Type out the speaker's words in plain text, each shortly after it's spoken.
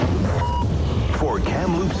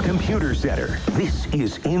News Computer Center. This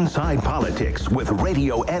is Inside Politics with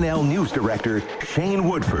Radio NL News Director Shane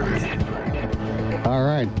Woodford. All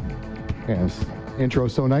right. Yes. Intro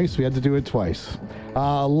so nice, we had to do it twice.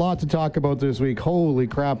 A lot to talk about this week. Holy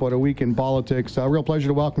crap, what a week in politics. Real pleasure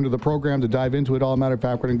to welcome to the program to dive into it all. Matter of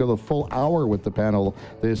fact, we're going to go the full hour with the panel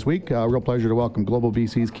this week. Real pleasure to welcome Global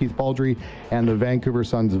BC's Keith Baldry and the Vancouver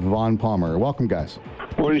Sun's Vaughn Palmer. Welcome, guys.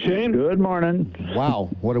 Morning, Shane. Good morning. Wow,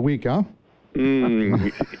 what a week, huh?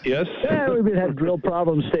 Yes. Yeah, we've had real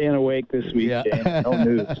problems staying awake this week. Yeah. Shane. No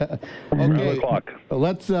news. Okay, o'clock.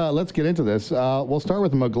 Let's get into this. We'll start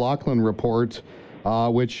with the McLaughlin report,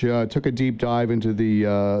 which took a deep dive into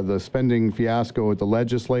the spending fiasco at the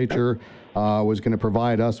legislature. Was going to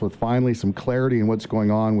provide us with finally some clarity in what's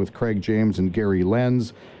going on with Craig James and Gary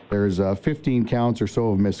Lenz. There's 15 counts or so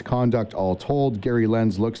of misconduct all told. Gary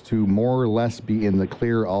Lenz looks to more or less be in the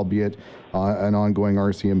clear, albeit an ongoing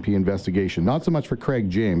RCMP investigation. Not so much for Craig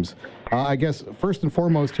James. I guess first and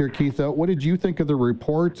foremost here, Keith, what did you think of the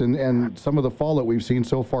report and some of the fallout we've seen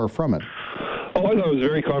so far from it? Oh, I thought it was a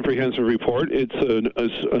very comprehensive report. It's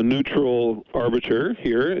a neutral arbiter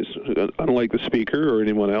here, unlike the Speaker or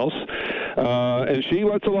anyone else. And she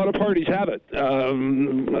lets a lot of parties have it.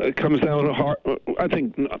 It comes down hard, I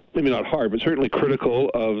think, maybe not hard, but certainly critical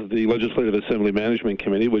of the Legislative Assembly Management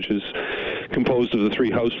Committee, which is composed of the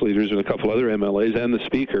three House leaders and a couple other MLAs and the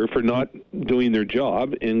Speaker for not doing their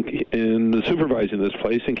job in supervising this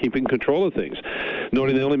place and keeping control of things.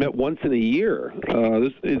 Noting they only met once in a year.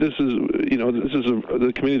 This is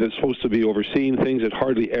the committee that's supposed to be overseeing things. It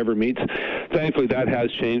hardly ever meets. Thankfully, that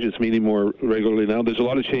has changed. It's meeting more regularly now. There's a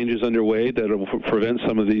lot of changes underway that will prevent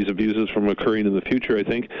some of these abuses from occurring in the future, I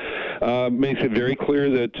think. Makes it very clear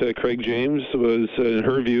that Craig James was, in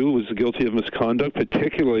her view, was guilty of misconduct,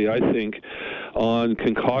 particularly, I think, on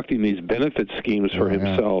concocting these benefit schemes for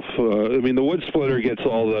himself. I mean, the wood splitter gets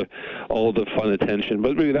all the fun attention,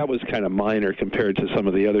 but maybe that was kind of minor compared to some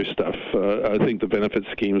of the other stuff. I think the benefit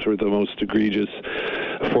schemes were the most egregious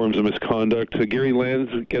forms of misconduct. Gary Lenz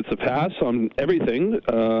gets a pass on everything,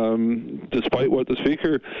 despite what the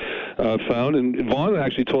Speaker found. And Vaughn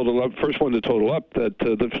actually totaled up, first one to total up, that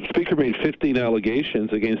the Speaker made 15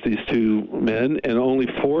 allegations against these two men, and only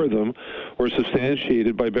 4 of them were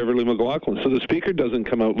substantiated by Beverly McLaughlin. So the Speaker doesn't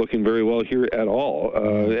come out looking very well here at all.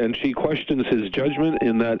 And she questions his judgment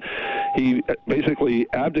in that he basically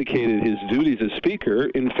abdicated his duties as Speaker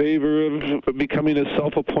in favor of becoming a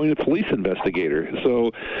self-appointed police investigator.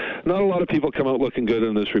 So not a lot of people come out looking good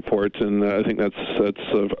in this report, and I think that's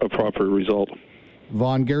a proper result.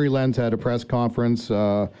 Vaughn, Gary Lenz had a press conference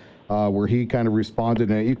where he kind of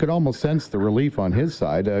responded, and you could almost sense the relief on his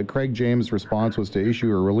side. Craig James' response was to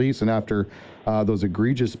issue a release, and after those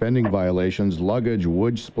egregious spending violations, luggage,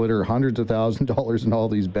 wood splitter, hundreds of $1,000s in all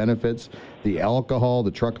these benefits, the alcohol,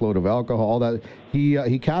 the truckload of alcohol, all that,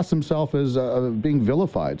 he cast himself as being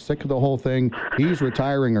vilified, sick of the whole thing. He's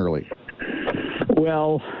retiring early.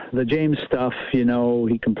 Well, the James stuff, he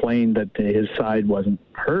complained that his side wasn't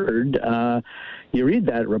heard. You read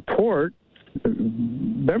that report,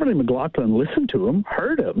 Beverly McLaughlin listened to him,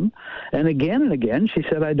 heard him, and again she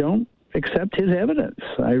said, I don't accept his evidence.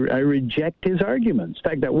 I reject his arguments.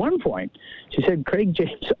 In fact, at one point, she said Craig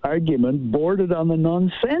James' argument bordered on the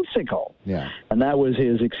nonsensical. Yeah. And that was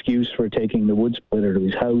his excuse for taking the wood splitter to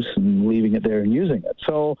his house and leaving it there and using it.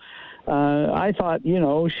 So I thought,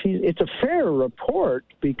 it's a fair report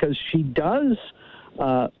because she does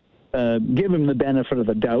give him the benefit of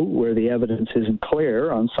the doubt where the evidence isn't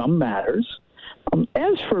clear on some matters.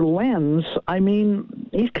 As for Lenz, I mean,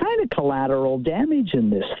 he's kind of collateral damage in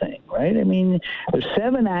this thing, right? I mean, there's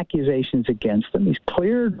 7 accusations against him. He's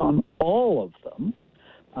cleared on all of them,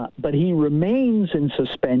 but he remains in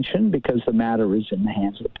suspension because the matter is in the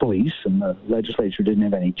hands of the police, and the legislature didn't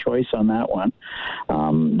have any choice on that one.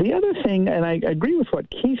 The other thing, and I agree with what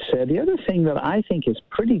Keith said, the other thing that I think is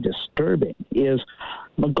pretty disturbing is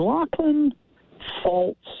McLaughlin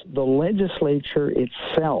faults the legislature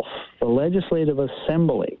itself, the Legislative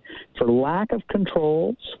Assembly, for lack of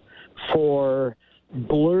controls, for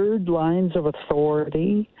blurred lines of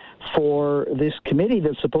authority, for this committee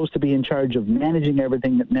that's supposed to be in charge of managing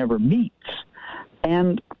everything that never meets.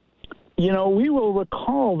 And, we will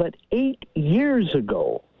recall that 8 years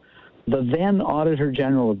ago, the then Auditor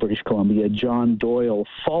General of British Columbia, John Doyle,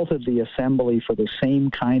 faulted the Assembly for the same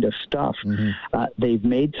kind of stuff. Mm-hmm. They've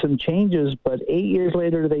made some changes, but 8 years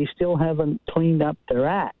later, they still haven't cleaned up their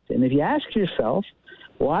act. And if you ask yourself,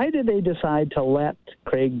 why did they decide to let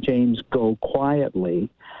Craig James go quietly?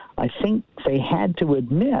 I think they had to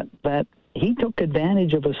admit that he took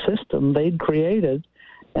advantage of a system they'd created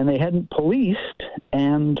and they hadn't policed,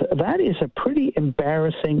 and that is a pretty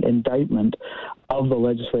embarrassing indictment of the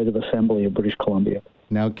Legislative Assembly of British Columbia.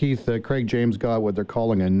 Now, Keith, Craig James got what they're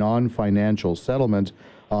calling a non-financial settlement.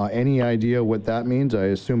 Any idea what that means? I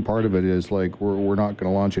assume part of it is like we're not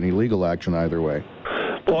going to launch any legal action either way.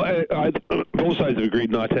 Well, both sides have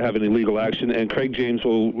agreed not to have any legal action, and Craig James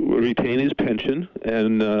will retain his pension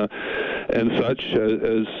and such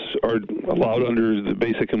as are allowed under the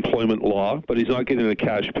basic employment law, but he's not getting a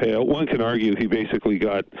cash payout. One can argue he basically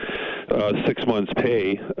got 6 months'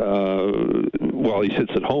 pay while he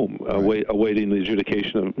sits at home awaiting the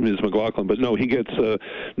adjudication of Ms. McLaughlin. But no, he gets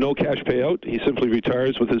no cash payout. He simply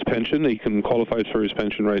retires with his pension. He can qualify for his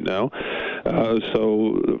pension right now.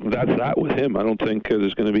 So that's that with him. I don't think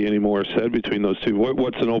there's going to be any more said between those two.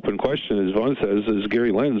 What's an open question, as Vaughn says, is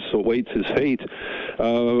Gary Lenz awaits his fate as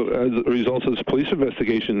a result of this police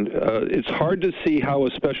investigation. It's hard to see how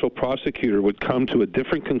a special prosecutor would come to a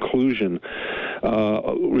different conclusion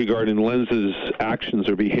regarding Lenz's actions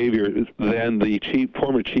or behavior than the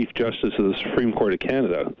former Chief Justice of the Supreme Court of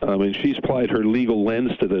Canada. I mean, she's applied her legal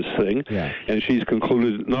lens to this thing, and she's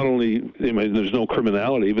concluded not only there's no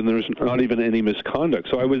criminality, but there's not even any misconduct.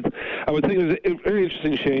 So I would think it's very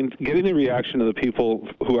interesting, Shane, getting the reaction of the people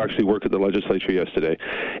who actually work at the legislature yesterday.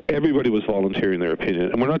 Everybody was volunteering their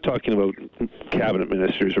opinion, and we're not talking about cabinet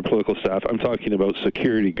ministers or political staff. I'm talking about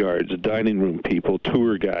security guards, dining room people,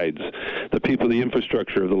 tour guides, the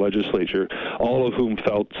infrastructure of the legislature, all of whom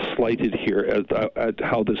felt slighted here at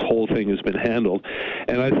how this whole thing has been handled.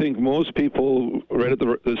 And I think most people read it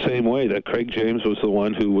the same way, that Craig James was the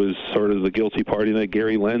one who was sort of the guilty party, and that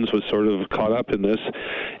Gary Lenz was sort of caught up in this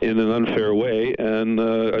in an unfair way. And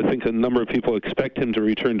I think a number of people expect him to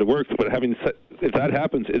return to work. But if that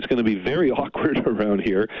happens, it's going to be very awkward around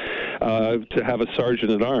here to have a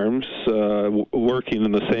sergeant-at-arms working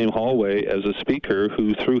in the same hallway as a speaker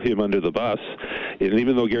who threw him under the bus. And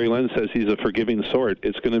even though Gary Lenz says he's a forgiving sort,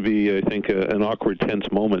 it's going to be, I think, an awkward, tense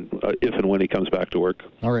moment if and when he comes back to work.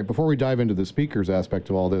 All right, before we dive into the speaker's aspect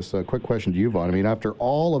of all this, a quick question to you, Vaughn. I mean, after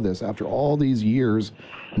all of this, after all these years,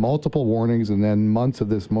 multiple warnings, and then months of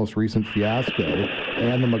this most recent fiasco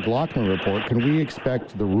and the McLaughlin report, can we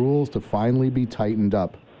expect the rules to finally be tightened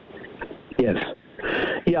up? Yes.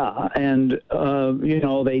 Yeah, and,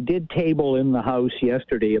 they did table in the House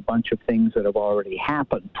yesterday a bunch of things that have already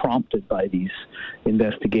happened, prompted by these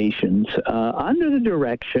investigations, under the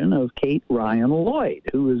direction of Kate Ryan Lloyd,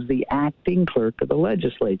 who is the acting clerk of the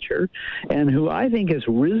legislature, and who I think has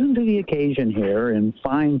risen to the occasion here in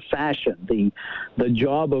fine fashion. The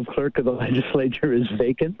job of clerk of the legislature is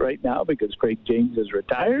vacant right now because Craig James is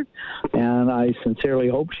retired, and I sincerely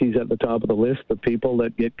hope she's at the top of the list of people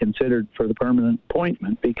that get considered for the permanent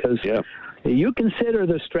appointment, because you consider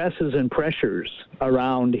the stresses and pressures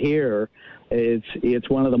around here. It's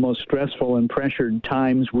one of the most stressful and pressured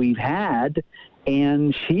times we've had,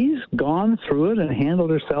 and she's gone through it and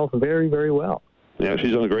handled herself very, very well. Yeah,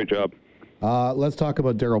 she's done a great job. Let's talk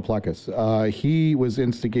about Darryl Plecas. He was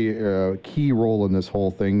a key role in this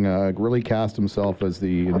whole thing, really cast himself as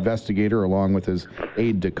the investigator along with his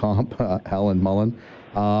aide-de-camp, Helen Mullen.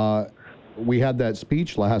 We had that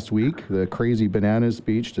speech last week, the crazy bananas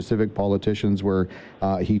speech to civic politicians, where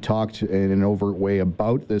he talked in an overt way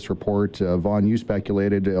about this report. Vaughn, you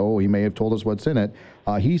speculated, he may have told us what's in it.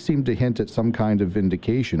 He seemed to hint at some kind of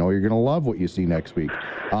vindication. You're going to love what you see next week.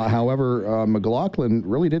 However, McLaughlin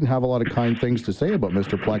really didn't have a lot of kind things to say about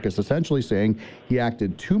Mr. Plecas, essentially saying he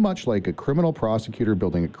acted too much like a criminal prosecutor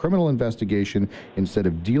building a criminal investigation instead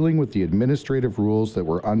of dealing with the administrative rules that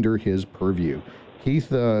were under his purview.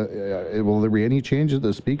 Keith, will there be any change at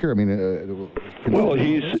the speaker? I mean, well,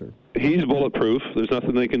 he's bulletproof. There's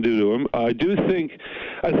nothing they can do to him. I think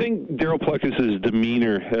Darryl Plecas'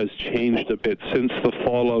 demeanor has changed a bit since the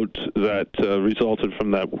fallout that resulted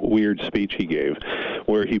from that weird speech he gave,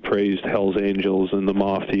 where he praised Hell's Angels and the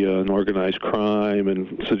mafia and organized crime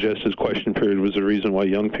and suggested his question period was the reason why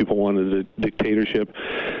young people wanted a dictatorship.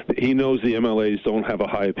 He knows the MLAs don't have a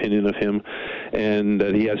high opinion of him, and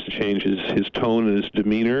that he has to change his tone and his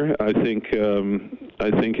demeanor. I think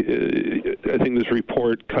this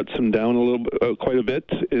report cuts him down a little, quite a bit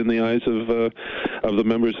in the eyes of the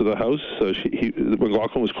members of the House.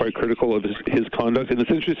 McLaughlin was quite critical of his conduct, and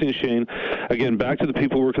it's interesting, Shane. Again, back to the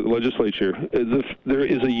people who work at the legislature. There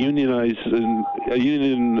is a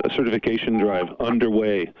union certification drive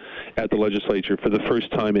underway at the legislature for the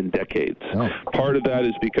first time in decades. Part of that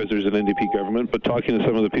is because there's an NDP government, but talking to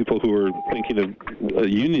some of the people who are thinking a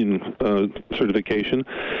union certification,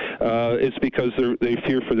 it's because they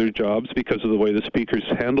fear for their jobs because of the way the speaker's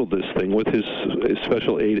handled this thing with his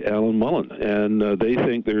special aide, Alan Mullen. And they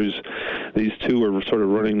think these two are sort of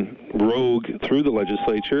running rogue through the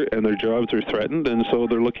legislature, and their jobs are threatened, and so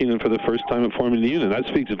they're looking in for the first time at forming the union. That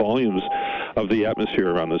speaks volumes of the atmosphere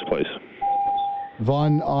around this place.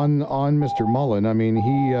 Vaughn, on Mr. Mullen, I mean,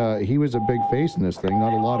 he was a big face in this thing.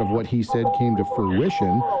 Not a lot of what he said came to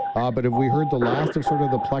fruition, but have we heard the last of sort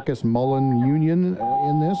of the Plecas-Mullen union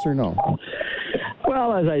in this, or no?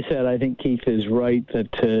 Well, as I said, I think Keith is right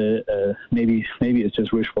that maybe it's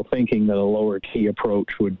just wishful thinking that a lower key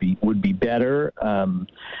approach would be better.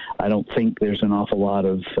 I don't think there's an awful lot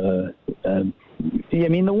of. I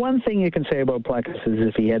mean, the one thing you can say about Plecas is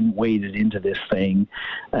if he hadn't waded into this thing,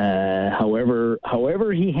 however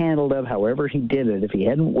he handled it, however he did it, if he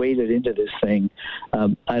hadn't waded into this thing,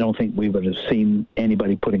 I don't think we would have seen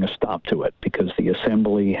anybody putting a stop to it, because the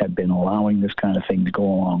Assembly had been allowing this kind of thing to go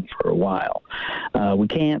along for a while. We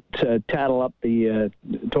can't total up the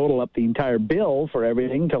entire bill for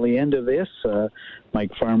everything till the end of this.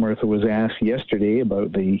 Mike Farnworth was asked yesterday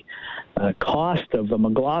about the cost of the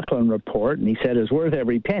McLaughlin report, and he said it's worth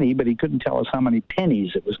every penny, but he couldn't tell us how many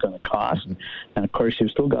pennies it was going to cost. Mm-hmm. And, of course,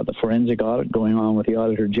 you've still got the forensic audit going on with the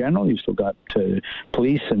Auditor General. You've still got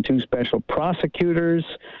police and 2 special prosecutors.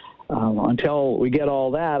 Until we get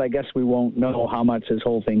all that, I guess we won't know how much this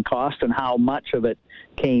whole thing cost and how much of it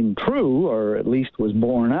came true, or at least was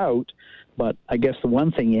borne out. But I guess the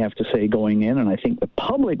one thing you have to say going in, and I think the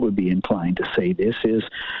public would be inclined to say this, is,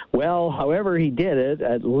 well, however he did it,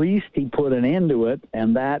 at least he put an end to it,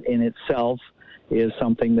 and that in itself is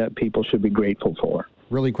something that people should be grateful for.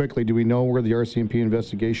 Really quickly, do we know where the RCMP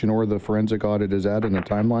investigation or the forensic audit is at in a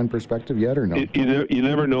timeline perspective yet, or no? You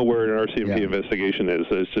never know where an RCMP investigation is.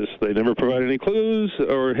 It's just they never provide any clues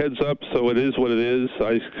or heads up, so it is what it is.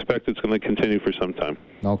 I expect it's going to continue for some time.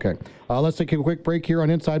 Okay. Let's take a quick break here on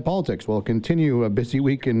Inside Politics. We'll continue a busy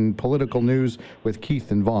week in political news with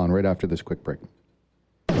Keith and Vaughn right after this quick break.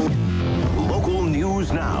 Local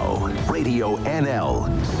news now. Radio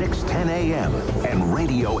NL, 610 a.m. and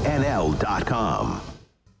RadioNL.com.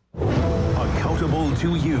 Accountable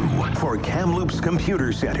to you for Kamloops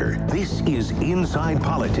Computer Center. This is Inside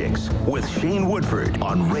Politics with Shane Woodford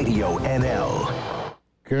on Radio NL.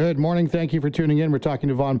 Good morning. Thank you for tuning in. We're talking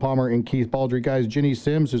to Vaughn Palmer and Keith Baldry. Guys, Ginny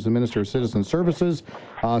Sims, who's the Minister of Citizen Services,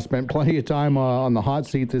 spent plenty of time on the hot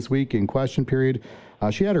seat this week in question period.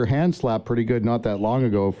 She had her hand slapped pretty good not that long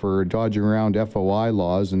ago for dodging around FOI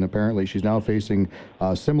laws, and apparently she's now facing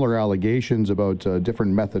similar allegations about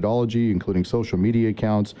different methodology, including social media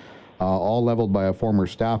accounts, all leveled by a former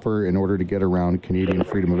staffer in order to get around Canadian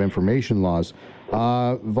freedom of information laws.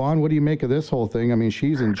 Vaughn, what do you make of this whole thing? I mean,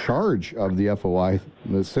 she's in charge of the FOI,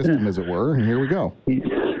 the system, as it were, and here we go.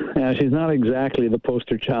 Yeah, she's not exactly the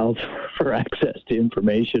poster child for access to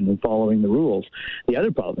information and following the rules. The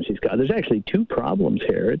other problem she's got, there's actually 2 problems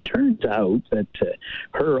here. It turns out that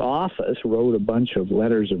her office wrote a bunch of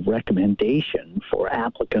letters of recommendation for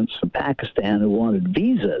applicants from Pakistan who wanted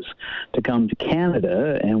visas to come to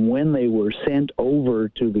Canada, and when they were sent over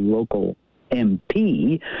to the local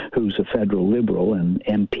MP, who's a federal Liberal, and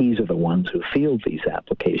MPs are the ones who field these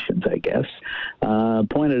applications, I guess,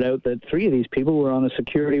 pointed out that 3 of these people were on a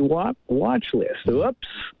security watch list. Oops.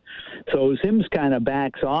 So Sims kind of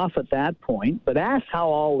backs off at that point, but asks how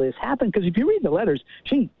all this happened, because if you read the letters,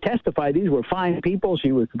 she testified these were fine people.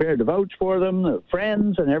 She was prepared to vouch for them,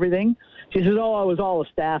 friends and everything. She says, it was all a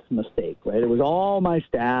staff mistake, right? It was all my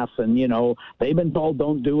staff, and, they've been told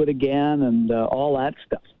don't do it again and all that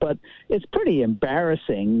stuff. But it's pretty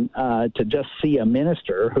embarrassing to just see a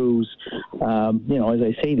minister who's, as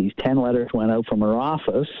I say, these 10 letters went out from her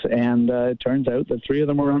office, and it turns out that 3 of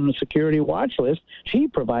them were on the security watch list. She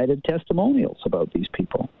provided testimonials about these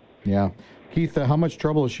people. Yeah. Keith, how much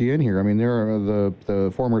trouble is she in here? I mean,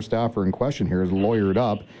 the former staffer in question here is lawyered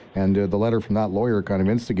up, and the letter from that lawyer kind of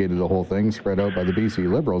instigated the whole thing, spread out by the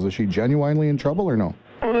BC Liberals. Is she genuinely in trouble or no?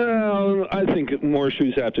 Well, I think more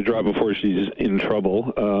shoes have to drop before she's in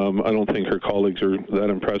trouble. I don't think her colleagues are that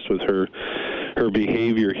impressed with her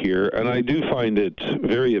behavior here. And I do find it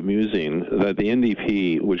very amusing that the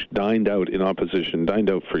NDP, which dined out in opposition,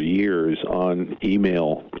 dined out for years on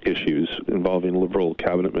email issues involving Liberal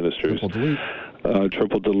cabinet ministers,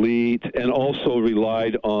 triple delete, and also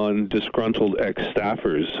relied on disgruntled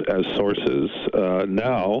ex-staffers as sources.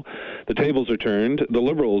 Now, the tables are turned. The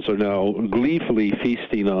Liberals are now gleefully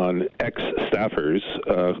feasting on ex-staffers,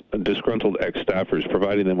 disgruntled ex-staffers,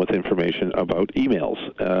 providing them with information about emails.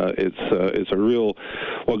 It's a real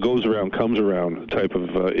what goes around comes around type of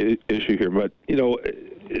issue here. But,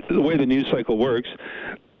 the way the news cycle works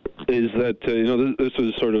is that this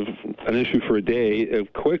was sort of an issue for a day,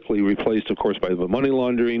 quickly replaced, of course, by the money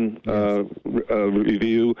laundering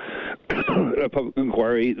review, a public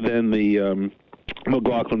inquiry, then the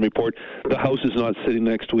McLaughlin report. The House is not sitting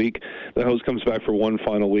next week. The House comes back for one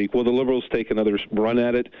final week. Will the Liberals take another run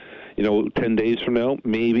at it? 10 days from now,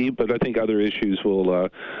 maybe, but I think other issues will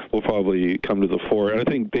probably come to the fore. And I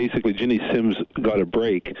think basically Ginny Sims got a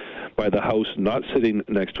break by the House not sitting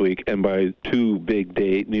next week and by two big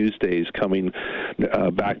news days coming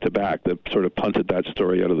back to back that sort of punted that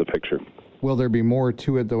story out of the picture. Will there be more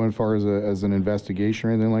to it, though, as far as an investigation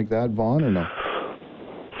or anything like that, Vaughn, or no?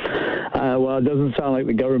 Well, it doesn't sound like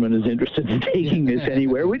the government is interested in taking this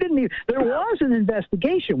anywhere. There was an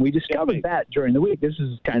investigation. We discovered that during the week. This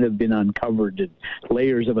has kind of been uncovered in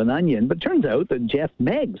layers of an onion. But it turns out that Jeff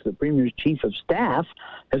Meggs, the Premier's Chief of Staff,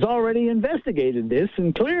 has already investigated this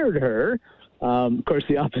and cleared her. Of course,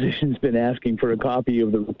 the opposition's been asking for a copy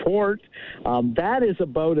of the report. That is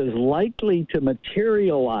about as likely to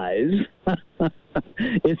materialize.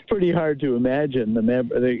 It's pretty hard to imagine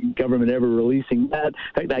the government ever releasing that.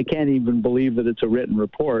 In fact, I can't even believe that it's a written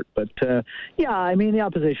report. But, the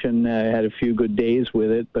opposition had a few good days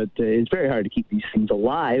with it, but it's very hard to keep these things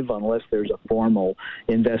alive unless there's a formal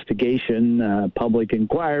investigation, public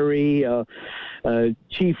inquiry,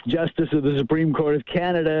 Chief Justice of the Supreme Court of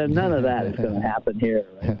Canada. None of that is going to happen here.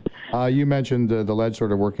 Right? You mentioned the lead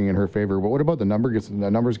sort of working in her favor, but what about the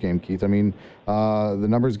numbers game, Keith? I mean, the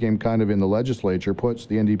numbers game kind of in the legislature puts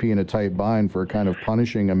the NDP in a tight bind for kind of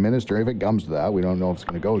punishing a minister. If it comes to that, we don't know if it's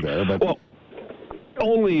going to go there. But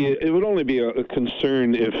it would only be a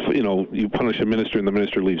concern if you punish a minister and the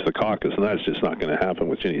minister leaves the caucus, and that's just not going to happen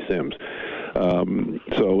with Ginny Sims.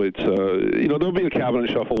 So it's there'll be a cabinet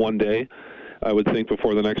shuffle one day, I would think,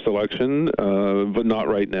 before the next election, but not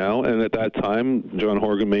right now. And at that time, John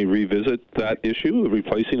Horgan may revisit that issue of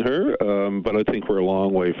replacing her, but I think we're a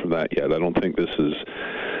long way from that yet. I don't think this is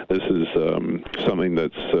something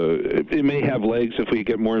that's it may have legs if we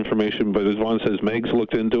get more information, but as Vaughn says, Meg's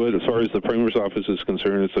looked into it. As far as the Premier's office is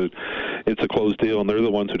concerned, it's a closed deal, and they're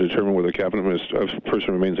the ones who determine whether a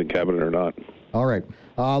person remains in cabinet or not. All right.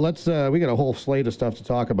 We got a whole slate of stuff to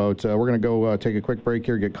talk about. We're going to go take a quick break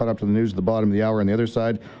here, get caught up to the news at the bottom of the hour. On the other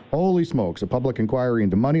side, holy smokes, a public inquiry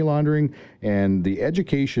into money laundering, and the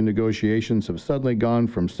education negotiations have suddenly gone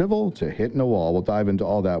from civil to hitting a wall. We'll dive into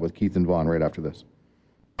all that with Keith and Vaughn right after this.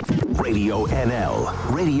 Radio NL,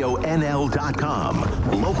 RadioNL.com.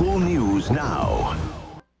 Local news now.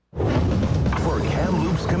 For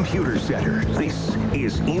Kamloops Computer Center, this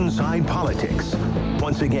is Inside Politics.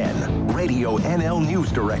 Once again, Radio NL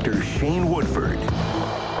News Director Shane Woodford.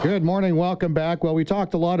 Good morning. Welcome back. Well, we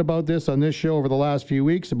talked a lot about this on this show over the last few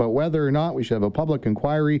weeks about whether or not we should have a public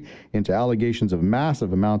inquiry into allegations of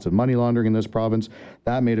massive amounts of money laundering in this province.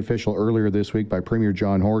 That made official earlier this week by Premier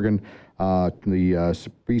John Horgan. The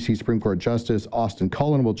BC Supreme Court Justice Austin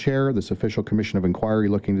Cullen will chair this official commission of inquiry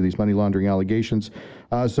looking into these money laundering allegations.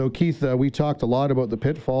 So, Keith, we talked a lot about the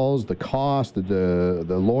pitfalls, the cost, the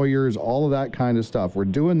lawyers, all of that kind of stuff. We're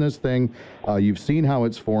doing this thing. You've seen how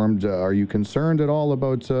it's formed. Are you concerned at all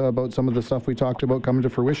about some of the stuff we talked about coming to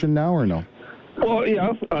fruition now, or no? Well,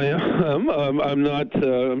 yeah, I am. I'm not.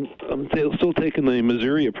 I'm still taking the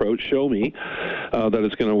Missouri approach. Show me that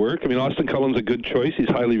it's going to work. I mean, Austin Cullen's a good choice. He's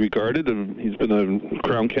highly regarded, and he's been a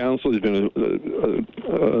Crown Counsel. He's been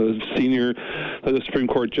a senior Supreme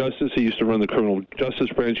Court Justice. He used to run the Criminal Justice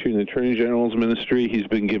Branch here in the Attorney General's Ministry. He's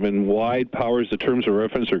been given wide powers. The terms of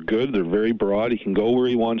reference are good. They're very broad. He can go where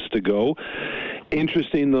he wants to go.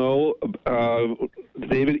 Interesting, though,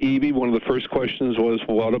 David Eby, one of the first questions was,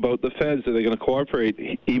 what about the feds? Are they going to cooperate?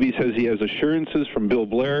 Eby says he has assurances from Bill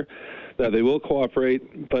Blair that they will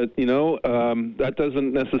cooperate, but, that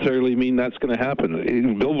doesn't necessarily mean that's going to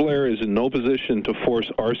happen. Bill Blair is in no position to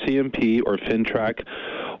force RCMP or FinTrack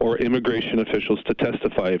or immigration officials to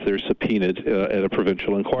testify if they're subpoenaed at a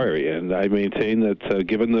provincial inquiry. And I maintain that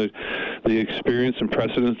given the experience and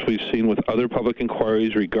precedents we've seen with other public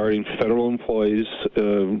inquiries regarding federal employees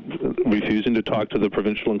refusing to talk to the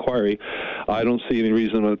provincial inquiry, I don't see any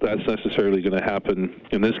reason that that's necessarily going to happen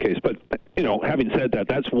in this case. But, having said that,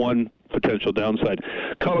 that's one potential downside.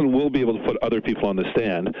 Cullen will be able to put other people on the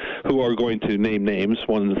stand who are going to name names,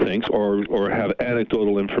 one thinks, or have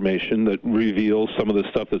anecdotal information that reveals some of the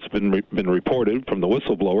stuff that's been reported from the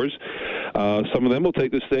whistleblowers. Some of them will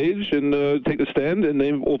take the stage and take the stand, and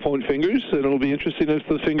they will point fingers, and it'll be interesting if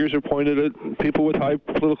the fingers are pointed at people with high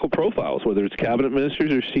political profiles, whether it's cabinet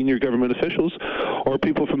ministers or senior government officials, or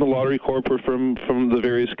people from the lottery corp or from the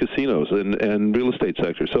various casinos and real estate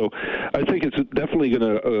sector. So I think it's definitely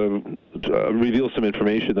going to reveal some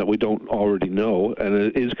information that we don't already know, and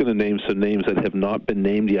it is going to name some names that have not been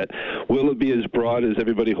named yet. Will it be as broad as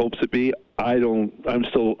everybody hopes it be? I'm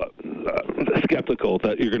still skeptical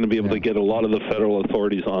that you're going to be able to get a lot of the federal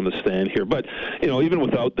authorities on the stand here. But, even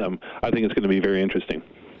without them, I think it's going to be very interesting.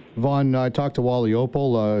 Vaughn, I talked to Wally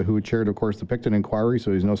Opal, who chaired, of course, the Picton Inquiry,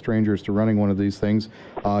 so he's no stranger to running one of these things.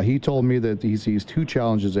 He told me that he sees two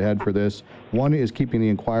challenges ahead for this. One is keeping the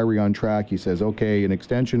inquiry on track. He says, okay, an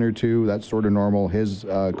extension or two, that's sort of normal. His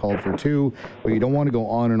called for 2, but you don't want to go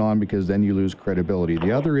on and on because then you lose credibility.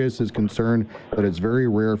 The other is his concern that it's very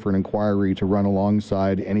rare for an inquiry to run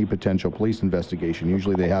alongside any potential police investigation.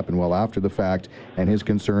 Usually they happen well after the fact, and his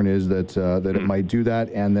concern is that it might do that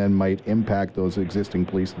and then might impact those existing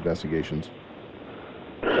police investigations.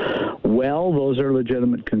 Well, those are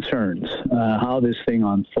legitimate concerns. How this thing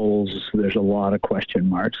unfolds, there's a lot of question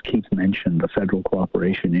marks. Keith mentioned the federal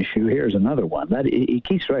cooperation issue. Here's another one.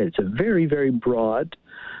 Keith's right. It's a very, very broad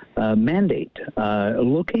mandate,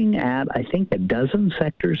 looking at, I think, a dozen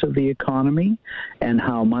sectors of the economy and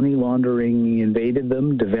how money laundering invaded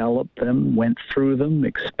them, developed them, went through them,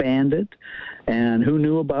 expanded, and who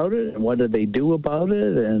knew about it, and what did they do about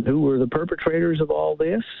it, and who were the perpetrators of all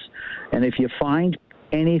this. And if you find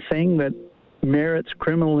anything that merits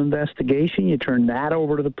criminal investigation, you turn that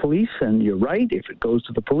over to the police, and you're right, if it goes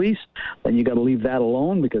to the police, then you got to leave that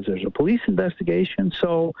alone because there's a police investigation.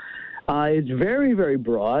 So it's very, very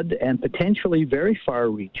broad and potentially very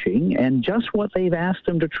far-reaching, and just what they've asked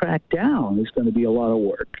them to track down is going to be a lot of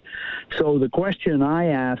work. So the question I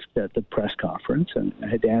asked at the press conference, and I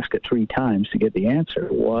had to ask it 3 times to get the answer,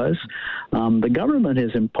 was the government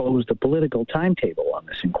has imposed a political timetable on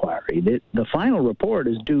this inquiry. The final report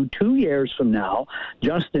is due 2 years from now,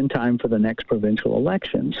 just in time for the next provincial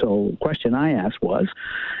election. So the question I asked was,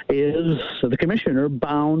 is the commissioner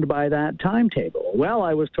bound by that timetable? Well,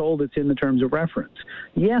 I was told it's in the terms of reference.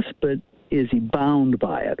 Yes, but is he bound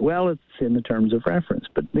by it? Well, it's in the terms of reference.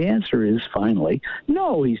 But the answer is, finally,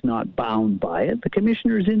 no, he's not bound by it. The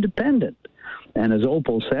commissioner is independent. And as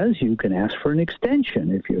Opal says, you can ask for an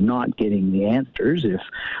extension if you're not getting the answers, if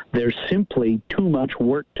there's simply too much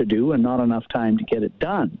work to do and not enough time to get it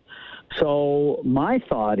done. So my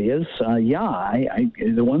thought is,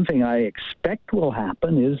 the one thing I expect will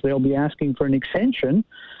happen is they'll be asking for an extension.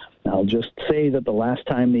 I'll just say that the last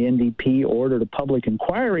time the NDP ordered a public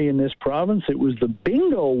inquiry in this province, it was the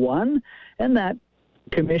bingo one, and that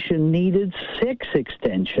commission needed 6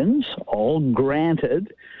 extensions, all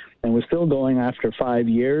granted, and was still going after 5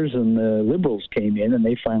 years, and the Liberals came in and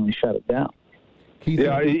they finally shut it down.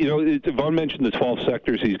 Yeah, Vaughn mentioned the 12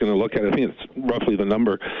 sectors he's going to look at. I think it's roughly the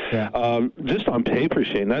number. Yeah. Just on paper,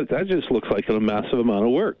 Shane, that just looks like a massive amount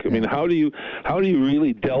of work. I mean, how do you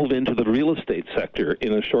really delve into the real estate sector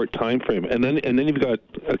in a short time frame? And then you've got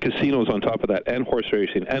casinos on top of that, and horse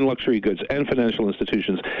racing, and luxury goods, and financial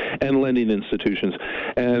institutions, and lending institutions,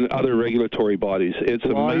 and other regulatory bodies. It's a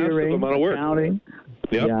massive amount of work. Accounting.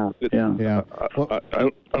 Yep. Yeah.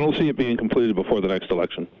 I don't see it being completed before the next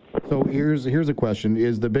election. So here's a question.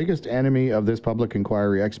 Is the biggest enemy of this public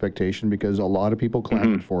inquiry expectation? Because a lot of people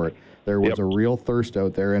clamored for it. There was a real thirst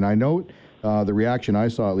out there. And I note the reaction I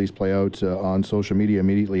saw at least play out on social media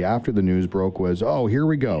immediately after the news broke was, oh, here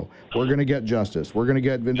we go. We're going to get justice. We're going to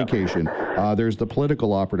get vindication. There's the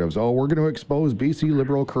political operatives. Oh, we're going to expose BC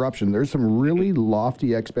Liberal corruption. There's some really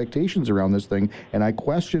lofty expectations around this thing. And I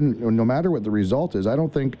question, no matter what the result is, I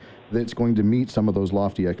don't think that's going to meet some of those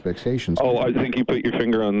lofty expectations. Oh, I think you put your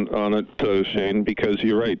finger on it, Shane, because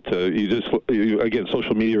you're right. Again,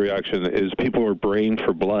 social media reaction is people are braying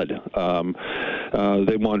for blood.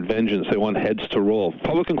 They want vengeance. They want heads to roll.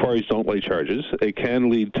 Public inquiries don't lay charges. It can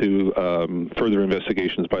lead to further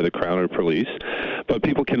investigations by the Crown or police, but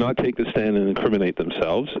people cannot take the stand and incriminate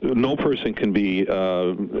themselves. No person can be,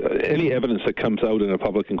 any evidence that comes out in a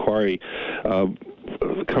public inquiry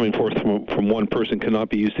coming forth from one person cannot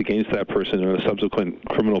be used against that person in a subsequent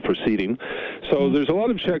criminal proceeding. So there's a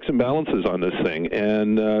lot of checks and balances on this thing,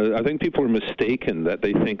 and I think people are mistaken that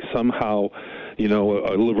they think somehow, a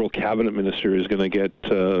Liberal cabinet minister is going to get,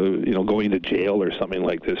 going to jail or something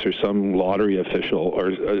like this, or some lottery official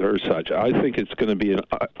or such. I think it's going to be an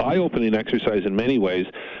eye-opening exercise in many ways,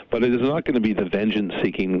 but it is not going to be the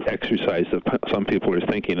vengeance-seeking exercise that some people are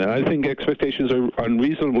thinking. And I think expectations are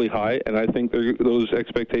unreasonably high, and I think those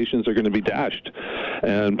expectations are going to be dashed,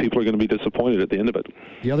 and people are going to be disappointed at the end of it.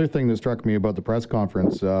 The other thing that struck me about the press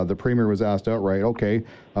conference, the Premier was asked outright, okay,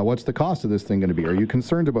 what's the cost of this thing going to be? Are you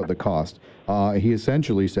concerned about the cost? He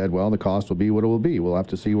essentially said, well, the cost will be what it will be. We'll have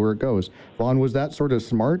to see where it goes. Vaughn, was that sort of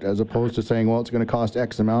smart as opposed to saying, well, it's going to cost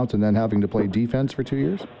X amount and then having to play defense for 2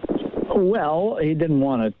 years? Well, he didn't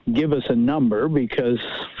want to give us a number because,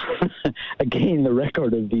 again, the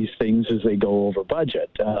record of these things is they go over budget.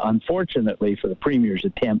 Unfortunately, for the Premier's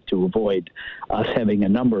attempt to avoid us having a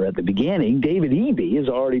number at the beginning, David Eby has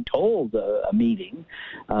already told a meeting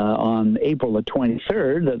on April the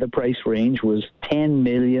 23rd that the price range was $10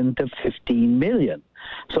 million to $15 million.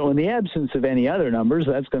 So in the absence of any other numbers,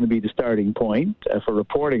 that's going to be the starting point for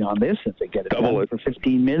reporting on this if they get it done for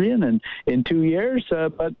 $15 million in 2 years.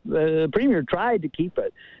 But the Premier tried to keep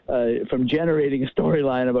it from generating a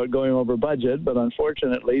storyline about going over budget, but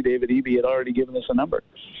unfortunately, David Eby had already given us a number.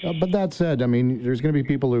 But that said, I mean, there's going to be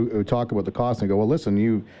people who talk about the cost and go, well,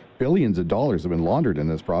 listen, billions of dollars have been laundered in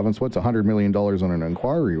this province. What's $100 million on an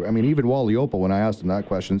inquiry? I mean, even Wally Opal, when I asked him that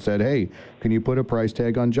question, said, hey, can you put a price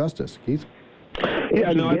tag on justice? Keith?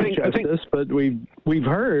 Yeah, no, I think but we've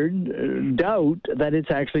heard doubt that it's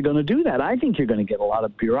actually going to do that. I think you're going to get a lot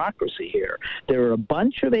of bureaucracy here. There are a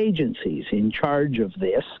bunch of agencies in charge of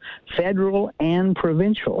this, federal and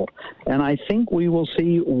provincial, and I think we will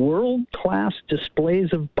see world-class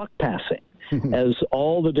displays of buck passing. As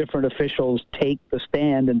all the different officials take the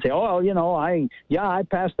stand and say, oh, well, I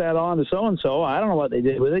passed that on to so-and-so. I don't know what they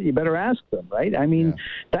did with it. You better ask them, right? I mean,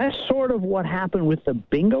 that's sort of what happened with the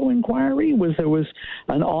bingo inquiry, was there was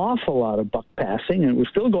an awful lot of buck passing, and it was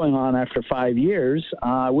still going on after 5 years.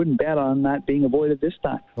 I wouldn't bet on that being avoided this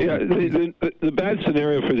time. Yeah, the bad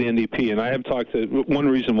scenario for the NDP, and I have talked to one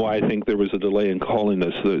reason why I think there was a delay in calling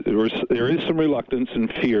this, there is some reluctance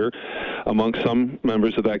and fear among some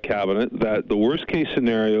members of that cabinet that the worst case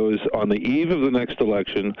scenario is on the eve of the next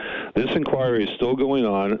election, this inquiry is still going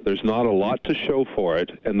on, there's not a lot to show for it,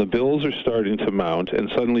 and the bills are starting to mount, and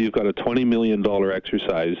suddenly you've got a $20 million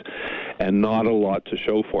exercise and not a lot to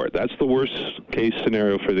show for it. That's the worst case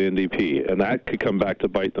scenario for the NDP, and that could come back to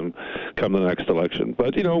bite them come the next election.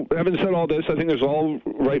 But, having said all this, I think there's all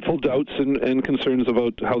rightful doubts and concerns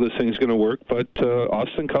about how this thing's going to work, but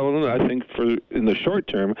Austin Cullinan, I think in the short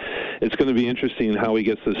term, it's going to be interesting how he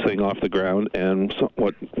gets this thing off the ground and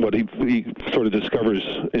what he sort of discovers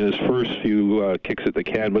in his first few kicks at the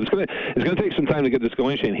can. But it's going to take some time to get this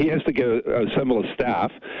going, Shane. He has to assemble a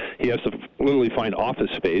staff. He has to literally find office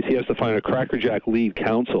space. He has to find a crackerjack lead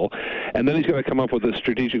counsel, and then he's going to come up with a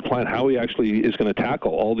strategic plan how he actually is going to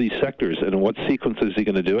tackle all these sectors and in what sequence is he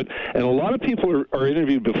going to do it. And a lot of people are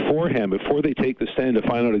interviewed beforehand, before they take the stand, to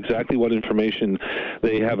find out exactly what information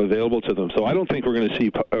they have available to them. So I don't think we're going to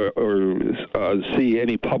see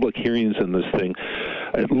any public hearings in this thing,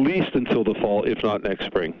 at least until the fall, if not next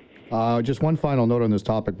spring. Just one final note on this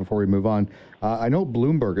topic before we move on. I know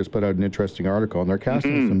Bloomberg has put out an interesting article, and they're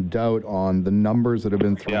casting some doubt on the numbers that have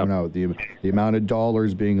been thrown out, the amount of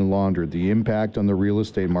dollars being laundered, the impact on the real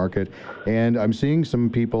estate market. And I'm seeing some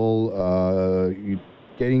people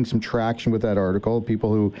getting some traction with that article,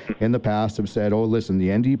 people who in the past have said, oh, listen, the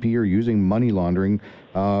NDP are using money laundering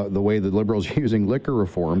the way the Liberals are using liquor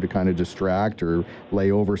reform to kind of distract or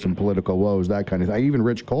lay over some political woes, that kind of thing. Even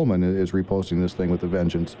Rich Coleman is reposting this thing with a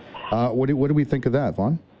vengeance. What do we think of that,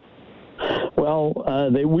 Vaughn? Well,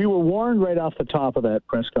 we were warned right off the top of that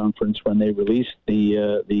press conference when they released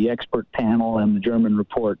the expert panel and the German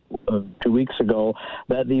report 2 weeks ago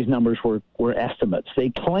that these numbers were estimates. They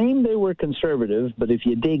claimed they were conservative, but if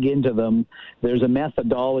you dig into them, there's a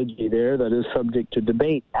methodology there that is subject to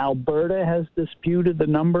debate. Alberta has disputed the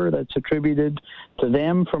number that's attributed to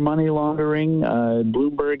them for money laundering.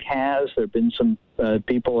 Bloomberg has. There have been some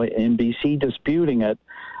people in BC disputing it.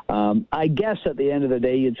 I guess at the end of the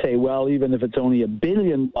day, you'd say, well, even if it's only $1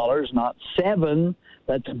 billion, not $7,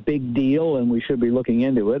 that's a big deal, and we should be looking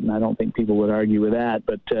into it. And I don't think people would argue with that.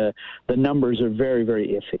 But the numbers are very, very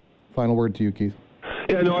iffy. Final word to you, Keith.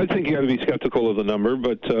 Yeah, no, I think you got to be skeptical of the number,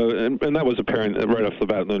 but and that was apparent right off the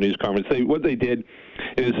bat in the news conference. What they did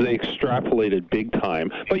is they extrapolated big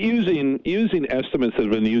time, but using estimates that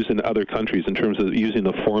have been used in other countries in terms of using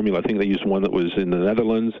the formula. I think they used one that was in the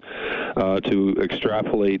Netherlands to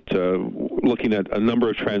extrapolate, looking at a number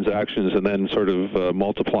of transactions and then sort of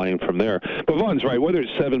multiplying from there. But Vaughn's right. Whether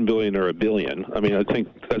it's $7 billion or $1 billion, I mean, I think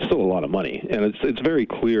that's still a lot of money, and it's very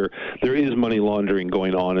clear there is money laundering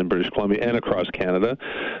going on in British Columbia and across Canada.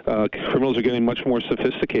 Criminals are getting much more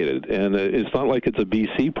sophisticated, and it's not like it's a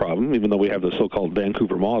BC problem, even though we have the so-called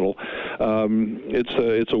Vancouver model.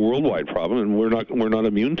 It's a worldwide problem, and we're not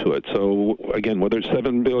immune to it. So again, whether it's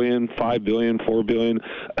 $7 billion, $5 billion, $4 billion,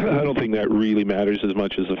 I don't think that really matters as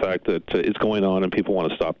much as the fact that it's going on and people want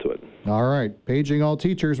to stop to it. All right, paging all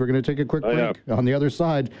teachers. We're going to take a quick break. Yeah. On the other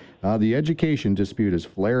side, the education dispute has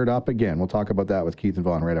flared up again. We'll talk about that with Keith and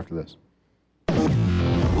Vaughn right after this.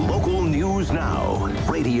 Local news News Now,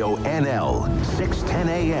 Radio NL, 610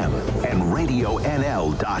 a.m. and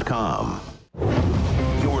RadioNL.com.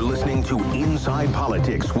 You're listening to Inside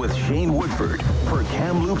Politics with Shane Woodford for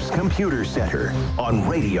Kamloops Computer Center on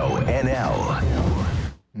Radio NL.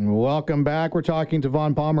 Welcome back. We're talking to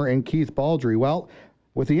Vaughn Palmer and Keith Baldry. Well,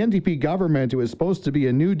 with the NDP government, it was supposed to be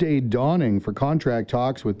a new day dawning for contract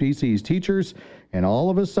talks with BC's teachers, and all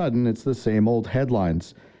of a sudden, it's the same old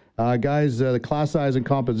headlines. Guys, the class size and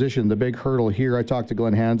composition, the big hurdle here. I talked to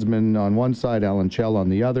Glenn Hansman on one side, Alan Chell on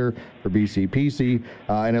the other for BCPC,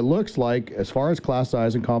 and it looks like, as far as class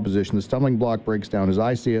size and composition, the stumbling block breaks down as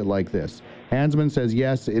I see it like this. Hansman says,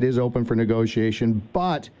 yes, it is open for negotiation,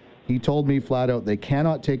 but he told me flat out they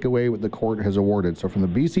cannot take away what the court has awarded. So from the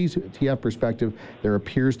BCTF perspective, there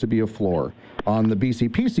appears to be a floor. On the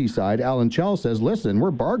BCPC side, Alan Chell says, listen,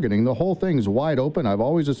 we're bargaining. The whole thing's wide open. I've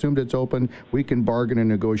always assumed it's open. We can bargain and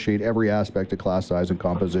negotiate every aspect of class size and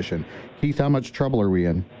composition. Keith, how much trouble are we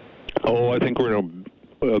in? Oh, I think we're in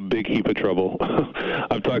a big heap of trouble.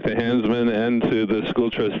 I've talked to Hansman and to the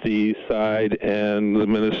school trustee side and the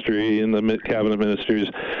ministry and the cabinet ministers.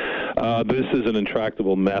 This is an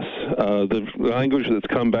intractable mess. The language that's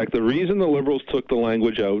come back, the reason the Liberals took the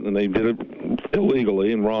language out, and they did it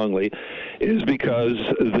illegally and wrongly, is because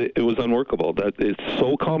it was unworkable. That it's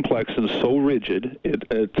so complex and so rigid,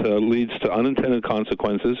 it leads to unintended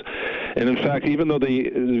consequences. And in fact, even though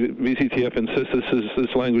the BCTF insists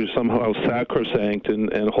this language is somehow sacrosanct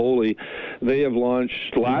and holy, they have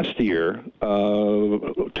launched last year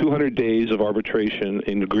 200 days of arbitration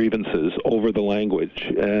in grievances over the language,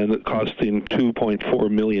 and it costing $2.4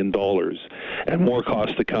 million, and more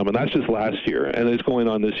costs to come. And that's just last year, and it's going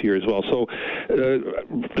on this year as well. So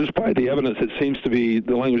just by the evidence, the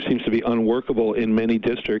language seems to be unworkable in many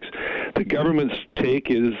districts. The government's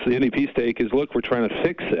take is, the NDP's take is, look, we're trying to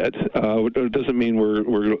fix it. It doesn't mean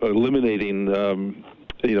we're eliminating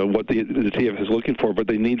what the TF is looking for, but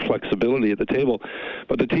they need flexibility at the table.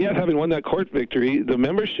 But the TF, having won that court victory, the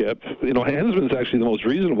membership, Hansman's actually the most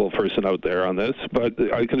reasonable person out there on this, but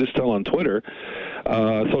I can just tell on Twitter,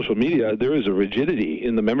 social media, there is a rigidity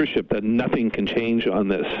in the membership that nothing can change on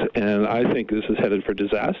this. And I think this is headed for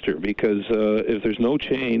disaster, because if there's no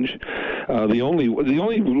change, the only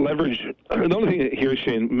leverage, the only thing here,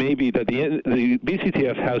 Shane, may be that the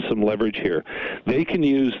BCTF has some leverage here. They can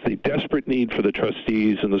use the desperate need for the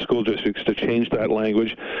trustees and the school districts to change that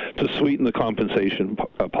language to sweeten the compensation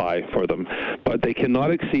pie for them. But they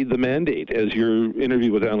cannot exceed the mandate, as your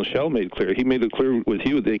interview with Alan Chell made clear. He made it clear with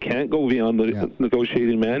you they can't go beyond the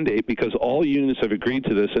negotiating mandate, because all unions have agreed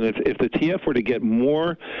to this. And if the TF were to get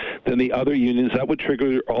more than the other unions, that would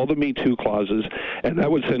trigger all the Me Too clauses, and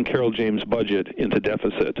that would send Carol James' budget into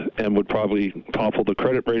deficit and would probably topple the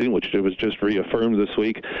credit rating, which was just reaffirmed this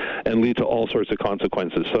week, and lead to all sorts of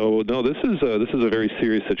consequences. So no, this is a very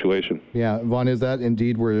serious situation. Yeah, Vaughn, is that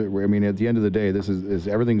indeed where I mean, at the end of the day, this is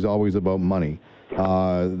everything's always about money.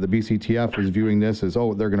 The BCTF is viewing this as,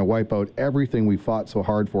 they're going to wipe out everything we fought so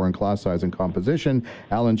hard for in class size and composition.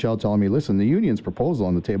 Alan Chell telling me, listen, the union's proposal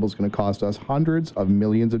on the table is going to cost us hundreds of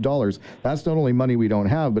millions of dollars. That's not only money we don't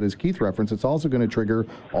have, but as Keith referenced, it's also going to trigger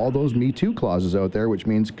all those Me Too clauses out there, which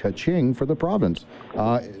means ka-ching for the province.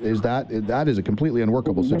 That is a completely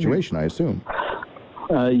unworkable situation, I assume.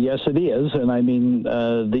 Yes, it is. And I mean,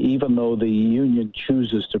 even though the union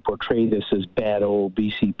chooses to portray this as bad old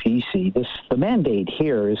BCPC, the mandate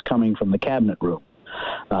here is coming from the cabinet room.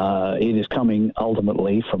 It is coming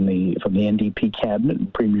ultimately from the NDP cabinet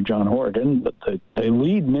and Premier John Horgan, but the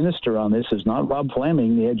lead minister on this is not Rob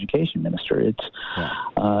Fleming, the education minister.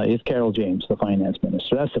 It's Carol James, the finance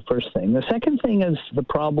minister. That's the first thing. The second thing is the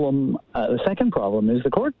problem. The second problem is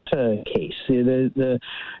the court case. The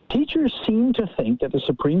teachers seem to think that the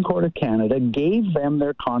Supreme Court of Canada gave them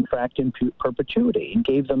their contract in perpetuity and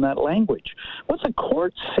gave them that language. What the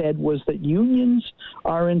court said was that unions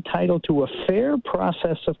are entitled to a fair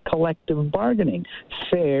process of collective bargaining.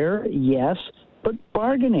 Fair, yes, but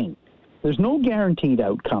bargaining. There's no guaranteed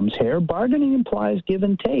outcomes here. Bargaining implies give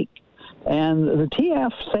and take. And the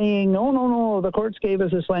TF saying, no, the courts gave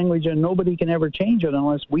us this language and nobody can ever change it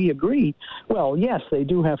unless we agree. Well, yes, they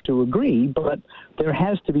do have to agree, but there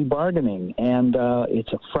has to be bargaining. And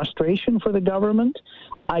it's a frustration for the government.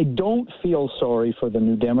 I don't feel sorry for the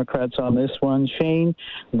New Democrats on this one, Shane.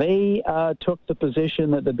 They took the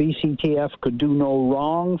position that the BCTF could do no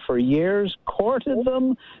wrong for years, courted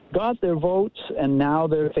them, got their votes, and now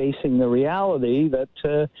they're facing the reality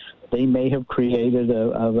that they may have created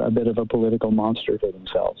a bit of a political monster for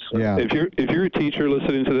themselves. Yeah. If you're a teacher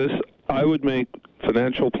listening to this, I would make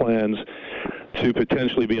financial plans to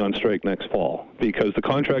potentially be on strike next fall, because the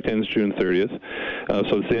contract ends June 30th,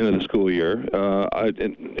 so it's the end of the school year.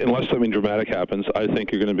 Unless something dramatic happens, I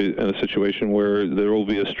think you're going to be in a situation where there will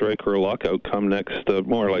be a strike or a lockout come next,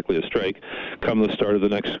 more likely a strike, come the start of the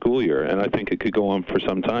next school year, and I think it could go on for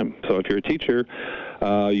some time. So if you're a teacher,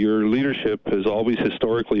 your leadership has always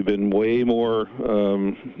historically been way more,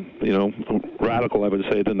 radical, I would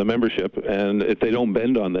say, than the membership, and if they don't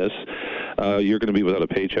bend on this, you're going to be without a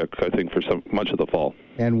paycheck, I think, for much of the fall.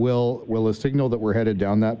 And will a signal that we're headed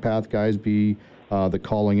down that path, guys, be the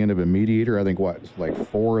calling in of a mediator? I think,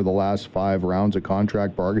 4 of the last 5 rounds of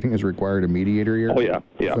contract bargaining has required a mediator here? Oh, yeah.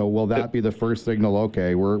 So will that be the first signal,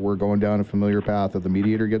 okay, we're going down a familiar path, that the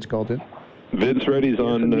mediator gets called in? Vince Reddy's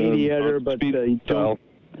on the mediator, but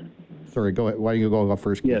Sorry, go ahead. Why don't you go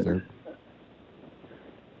first, Keith? There.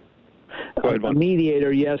 Go ahead, a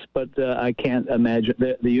mediator, yes, but I can't imagine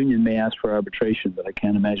the union may ask for arbitration, but I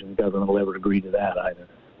can't imagine the government will ever agree to that either.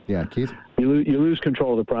 Yeah, Keith? You lose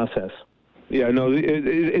control of the process. Yeah, no,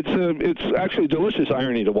 it's actually delicious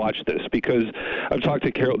irony to watch this, because I've talked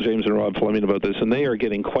to Carol James and Rob Fleming about this, and they are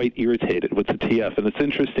getting quite irritated with the TF. And it's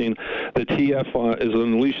interesting, the TF has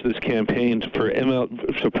unleashed this campaign to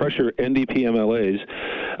pressure NDP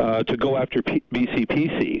MLAs to go after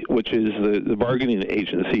BCPC, which is the bargaining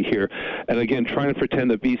agency here. And again, trying to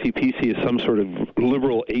pretend that BCPC is some sort of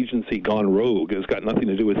liberal agency gone rogue. It's got nothing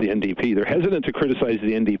to do with the NDP. They're hesitant to criticize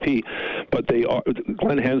the NDP, but they are.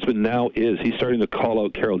 Glenn Hansman now is. He's starting to call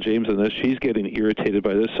out Carol James on this. She's getting irritated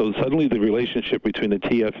by this. So suddenly the relationship between the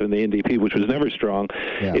TF and the NDP, which was never strong,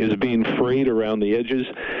 is being frayed around the edges.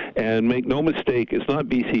 And make no mistake, it's not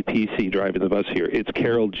BCPC driving the bus here. It's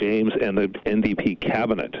Carol James and the NDP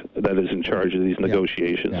cabinet that is in charge of these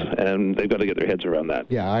negotiations. And they've got to get their heads around that.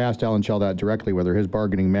 Yeah, I asked Alan Shell that directly, whether his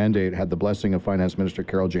bargaining mandate had the blessing of Finance Minister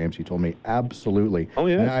Carol James. He told me absolutely. Oh,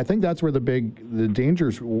 yeah. And I think that's where the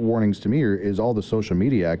dangerous warnings to me is all the social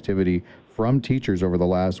media activity from teachers over the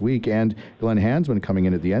last week, and Glenn Hansman coming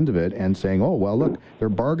in at the end of it and saying, oh, well, look, they're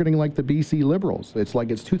bargaining like the BC Liberals. It's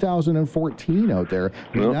like it's 2014 out there.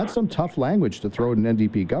 I mean, that's some tough language to throw at an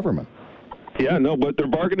NDP government. Yeah, no, but they're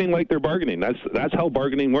bargaining like they're bargaining. That's how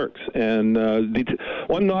bargaining works. And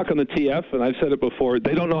one knock on the TF, and I've said it before,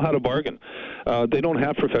 they don't know how to bargain. They don't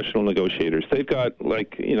have professional negotiators. They've got,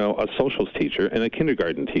 a socials teacher and a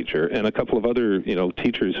kindergarten teacher and a couple of other,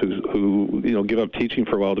 teachers who give up teaching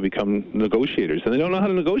for a while to become negotiators, and they don't know how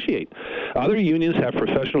to negotiate. Other unions have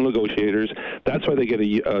professional negotiators. That's why they get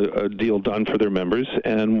a deal done for their members,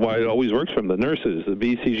 and why it always works for them. The nurses, the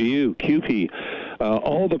BCGU, CUPE,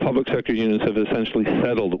 all the public sector unions have essentially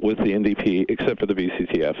settled with the NDP, except for the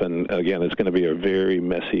BCTF. And again, it's going to be a very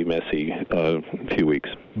messy few weeks.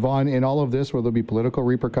 Vaughn, in all of this, will there be political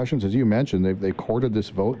repercussions? As you mentioned, they courted this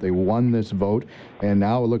vote, they won this vote, and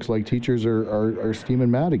now it looks like teachers are steaming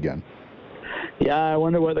mad again. Yeah, I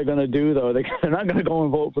wonder what they're going to do, though. They're not going to go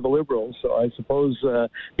and vote for the Liberals, so I suppose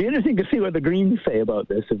be interesting to see what the Greens say about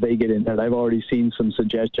this if they get in there. I've already seen some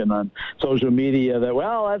suggestion on social media that,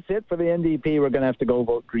 well, that's it for the NDP. We're going to have to go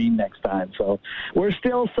vote Green next time. So we're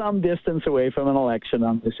still some distance away from an election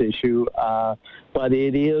on this issue, but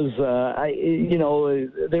it is,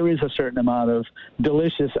 there is a certain amount of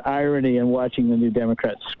delicious irony in watching the New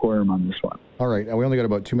Democrats squirm on this one. All right, we only got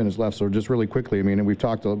about 2 minutes left, so just really quickly, I mean, we've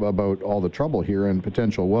talked about all the trouble here and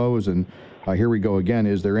potential woes, and here we go again.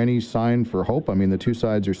 Is there any sign for hope? I mean, the two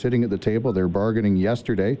sides are sitting at the table. They're bargaining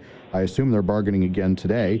yesterday. I assume they're bargaining again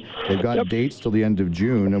today. They've got dates till the end of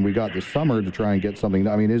June, and we got the summer to try and get something.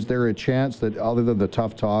 I mean, is there a chance that, other than the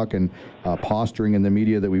tough talk and posturing in the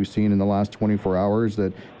media that we've seen in the last 24 hours,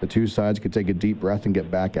 that the two sides could take a deep breath and get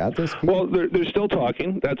back at this? Well, they're still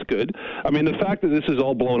talking. That's good. I mean, the fact that this is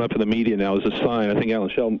all blown up in the media now is a sign. I think Alan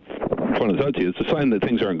Shell pointed out to you. It's a sign that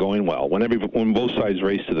things aren't going well when both sides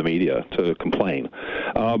race to the media to complain.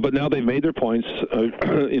 But now they've made their points.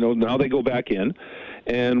 Now they go back in,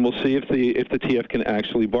 and we'll see if the TF can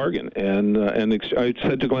actually bargain. And I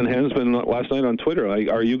said to Glenn Hansman last night on Twitter,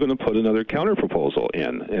 are you going to put another counterproposal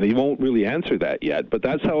in? And he won't really answer that yet, but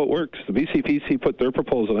that's how it works. The BCPC put their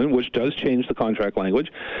proposal in, which does change the contract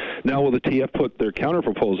language. Now will the TF put their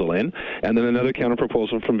counterproposal in, and then another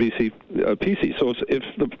counterproposal from BCPC. So if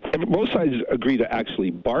both sides agree to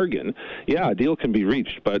actually bargain, yeah, a deal can be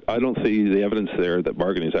reached, but I don't see the evidence there that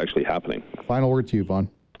bargaining is actually happening. Final word to you, Vaughn.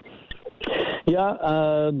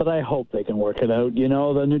 Yeah, but I hope they can work it out.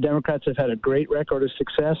 The New Democrats have had a great record of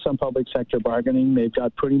success on public sector bargaining. They've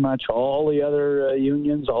got pretty much all the other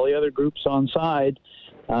unions, all the other groups on side.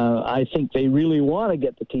 I think they really want to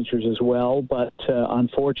get the teachers as well, but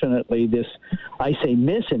unfortunately this, I say,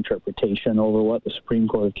 misinterpretation over what the Supreme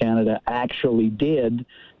Court of Canada actually did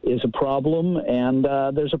is a problem. And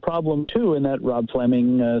there's a problem, too, in that Rob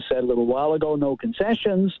Fleming said a little while ago, no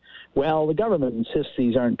concessions. Well, the government insists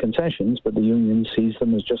these aren't concessions, but the union sees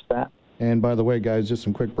them as just that. And by the way, guys, just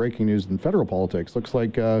some quick breaking news in federal politics. Looks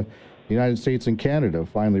like the United States and Canada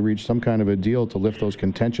finally reached some kind of a deal to lift those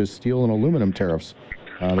contentious steel and aluminum tariffs.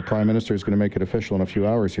 The Prime Minister is going to make it official in a few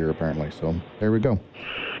hours here, apparently. So there we go.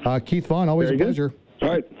 Keith Vaughan, always Very a pleasure. All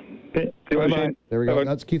right. Bye-bye. There we go. Bye-bye.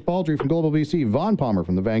 That's Keith Baldry from Global BC. Vaughn Palmer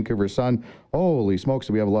from the Vancouver Sun. Holy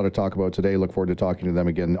smokes, we have a lot to talk about today. Look forward to talking to them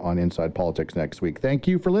again on Inside Politics next week. Thank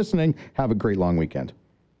you for listening. Have a great long weekend.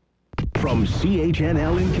 From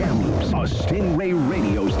CHNL in Kamloops, a Stingray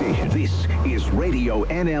radio station. This is Radio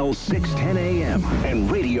NL 610 AM and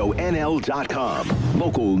RadioNL.com.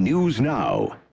 Local news now.